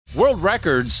World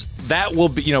records, that will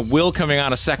be, Will coming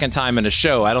on a second time in a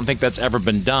show. I don't think that's ever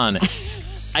been done.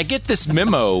 I get this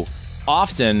memo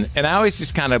often, and I always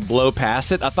just kind of blow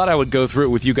past it. I thought I would go through it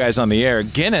with you guys on the air.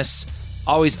 Guinness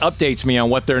always updates me on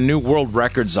what their new world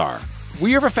records are. Were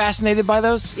you ever fascinated by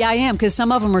those? Yeah, I am, because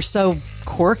some of them are so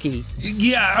quirky.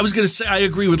 Yeah, I was going to say, I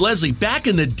agree with Leslie. Back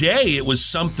in the day, it was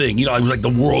something, it was like the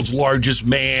world's largest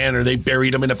man, or they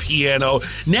buried him in a piano.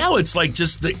 Now it's like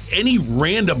just any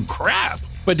random crap.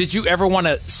 But did you ever want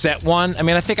to set one? I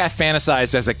mean, I think I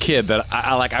fantasized as a kid that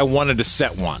I wanted to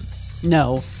set one.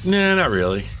 No. Nah, not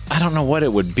really. I don't know what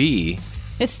it would be.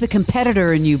 It's the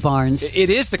competitor in you, Barnes. It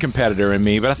is the competitor in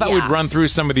me, but I thought we'd run through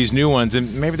some of these new ones,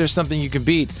 and maybe there's something you can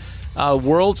beat.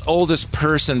 World's oldest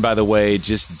person, by the way,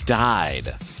 just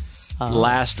died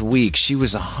last week. She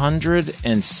was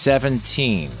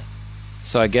 117.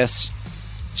 So I guess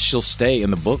she'll stay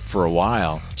in the book for a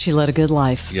while. She led a good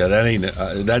life. Yeah, that ain't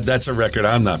that's a record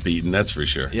I'm not beating, that's for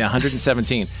sure. Yeah,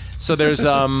 117. So there's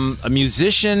a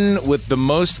musician with the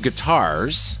most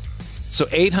guitars. So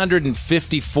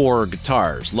 854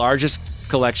 guitars, largest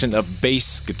collection of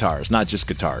bass guitars, not just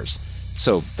guitars.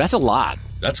 So that's a lot.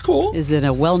 That's cool. Is it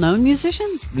a well-known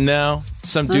musician? No,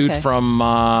 some dude from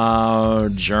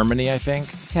Germany, I think.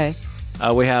 Okay.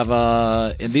 We have,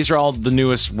 these are all the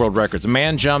newest world records. A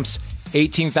man jumps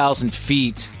 18,000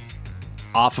 feet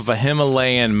off of a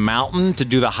Himalayan mountain to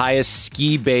do the highest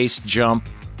ski-based jump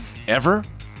ever.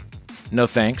 No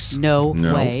thanks. No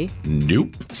way.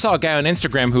 Nope. I saw a guy on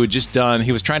Instagram who had just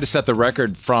he was trying to set the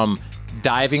record from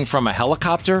diving from a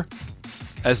helicopter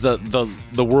as the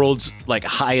world's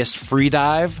highest free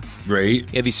dive. Right.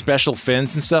 He had these special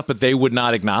fins and stuff, but they would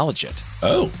not acknowledge it.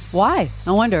 Oh. Why?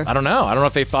 I wonder. I don't know. I don't know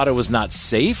if they thought it was not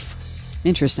safe.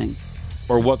 Interesting.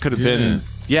 Or what could have been.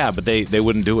 Yeah, but they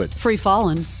wouldn't do it. Free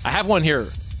falling. I have one here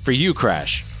for you,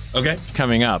 Crash. Okay.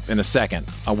 Coming up in a second.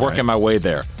 I'm working my way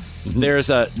there. There's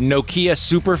a Nokia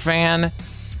super fan,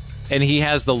 and he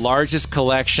has the largest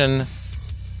collection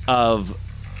of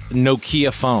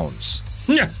Nokia phones.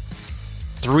 Yeah.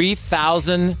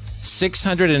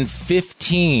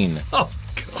 3,615. Oh,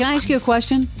 God. Can I ask you a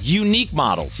question? Unique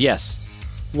models, yes.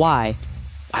 Why?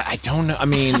 I don't know. I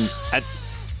mean,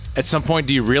 at some point,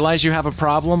 do you realize you have a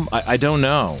problem? I don't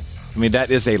know. I mean,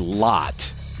 that is a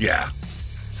lot. Yeah.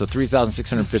 So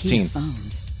 3,615. Nokia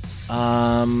phones.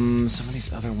 Some of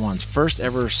these other ones. First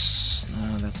ever.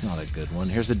 No, that's not a good one.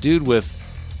 Here's a dude with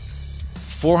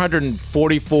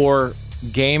 444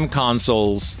 game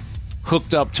consoles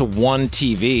hooked up to one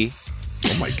TV.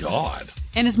 Oh, my God.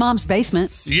 In his mom's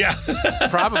basement. Yeah.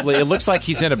 Probably. It looks like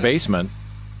he's in a basement.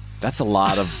 That's a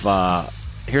lot of...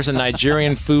 Here's a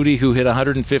Nigerian foodie who hit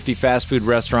 150 fast food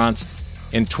restaurants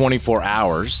in 24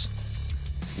 hours,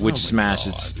 which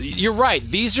smashes. You're right.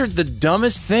 These are the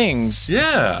dumbest things.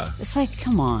 Yeah. It's like,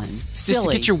 come on. Silly. Just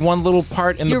to get your one little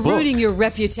part in the book. You're rooting your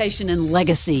reputation and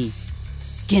legacy.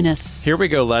 Guinness. Here we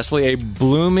go, Leslie. A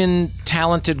blooming,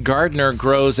 talented gardener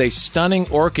grows a stunning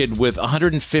orchid with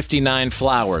 159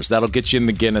 flowers. That'll get you in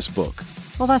the Guinness book.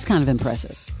 Well, that's kind of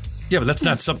impressive. Yeah, but that's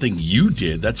not something you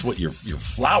did. That's what your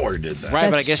flower did. That. Right,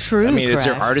 but I guess, true, is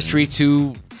there Crash. artistry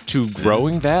to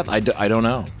growing that? I don't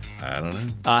know. I don't know.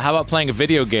 How about playing a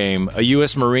video game? A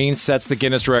U.S. Marine sets the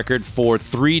Guinness record for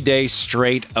 3 days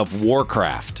straight of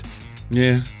Warcraft.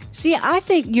 Yeah. See, I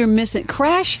think you're missing.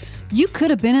 Crash, you could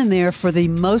have been in there for the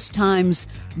most times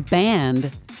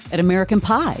banned at American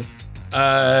Pie.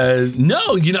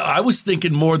 No, I was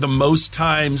thinking more the most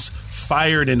times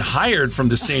fired and hired from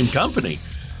the same company.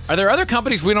 Are there other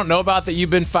companies we don't know about that you've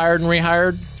been fired and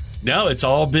rehired? No, it's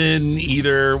all been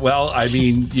either,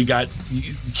 you got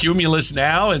Cumulus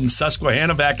now and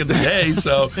Susquehanna back in the day,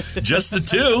 so just the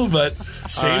two, but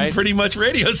same pretty much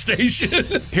radio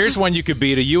station. Here's one you could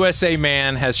beat. A USA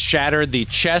man has shattered the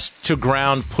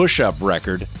chest-to-ground push-up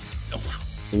record.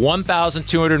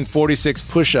 1,246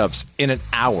 push-ups in an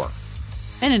hour.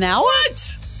 In an hour?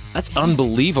 What? That's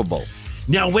unbelievable.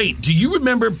 Now, wait, do you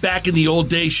remember back in the old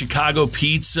days, Chicago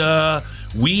Pizza?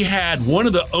 We had one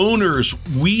of the owners,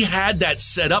 we had that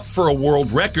set up for a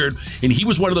world record, and he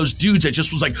was one of those dudes that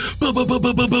just was like,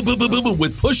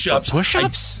 with push-ups.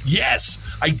 Push-ups? Yes.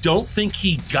 I don't think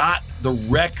he got the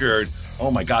record.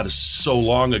 Oh, my God, this is so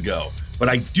long ago. But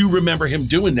I do remember him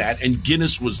doing that, and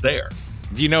Guinness was there.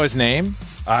 Do you know his name?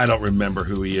 I don't remember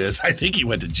who he is. I think he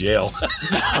went to jail.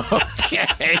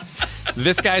 Okay.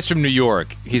 This guy's from New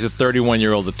York. He's a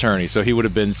 31-year-old attorney, so he would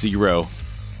have been zero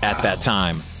at that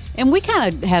time. And we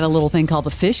kind of had a little thing called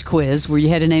the fish quiz where you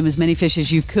had to name as many fish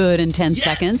as you could in 10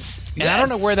 seconds. And I don't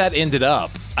know where that ended up.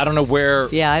 I don't know where...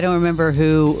 Yeah, I don't remember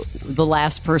who the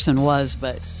last person was,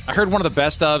 but... I heard one of the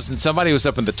best ofs, and somebody was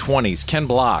up in the 20s. Ken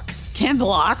Block. Ken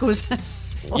Block was.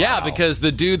 Yeah, because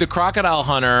the crocodile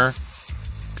hunter,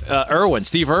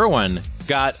 Steve Irwin,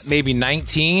 got maybe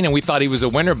 19, and we thought he was a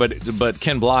winner, but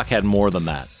Ken Block had more than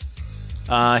that.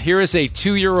 Here is a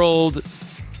 2-year-old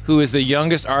who is the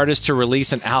youngest artist to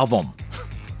release an album.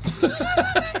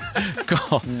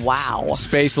 Wow.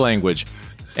 Space Language.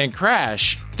 And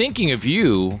Crash, thinking of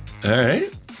you. All right.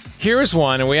 Here's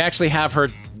one, and we actually have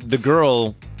the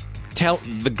girl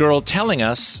telling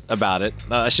us about it.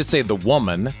 I should say the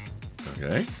woman.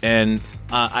 Okay. And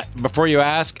before you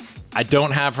ask, I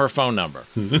don't have her phone number.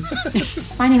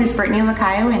 My name is Brittany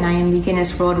Lacayo, and I am the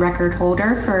Guinness World Record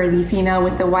holder for the female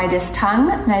with the widest tongue,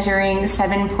 measuring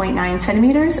 7.9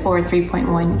 centimeters or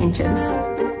 3.1 inches.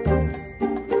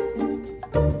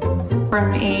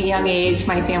 From a young age,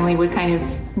 my family would kind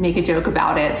of make a joke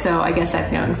about it, so I guess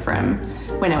I've known from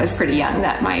when I was pretty young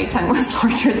that my tongue was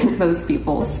larger than most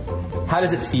people's. How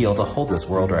does it feel to hold this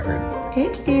world record?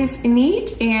 It is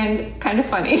neat and kind of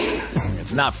funny.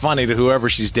 It's not funny to whoever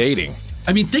she's dating.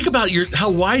 I mean, think about how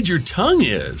wide your tongue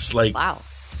is. Like, Wow.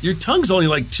 Your tongue's only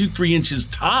like 2-3 inches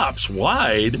tops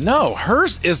wide. No,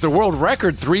 hers is the world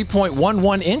record,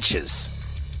 3.11 inches.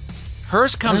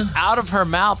 Hers comes out of her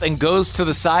mouth and goes to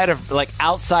the side of, like,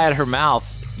 outside her mouth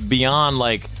beyond,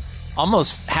 like,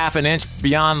 almost half an inch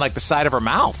beyond, like, the side of her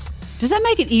mouth. Does that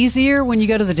make it easier when you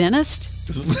go to the dentist?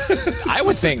 I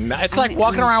would think not. It's like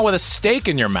walking around with a steak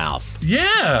in your mouth.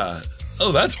 Yeah.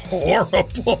 Oh, that's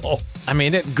horrible. I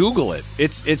mean, Google it.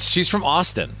 She's from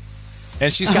Austin,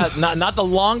 and she's got not the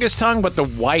longest tongue, but the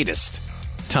widest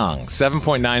tongue,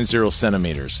 7.90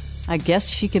 centimeters. I guess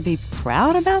she could be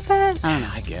proud about that? I don't know.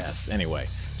 I guess. Anyway,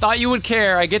 thought you would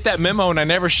care. I get that memo and I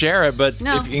never share it, but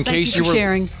No, in thank case you for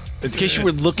sharing. In case you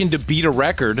were looking to beat a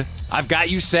record, I've got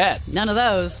you set. None of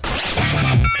those.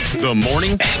 The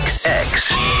Morning X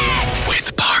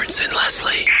with Barnes and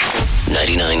Leslie.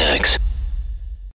 99X.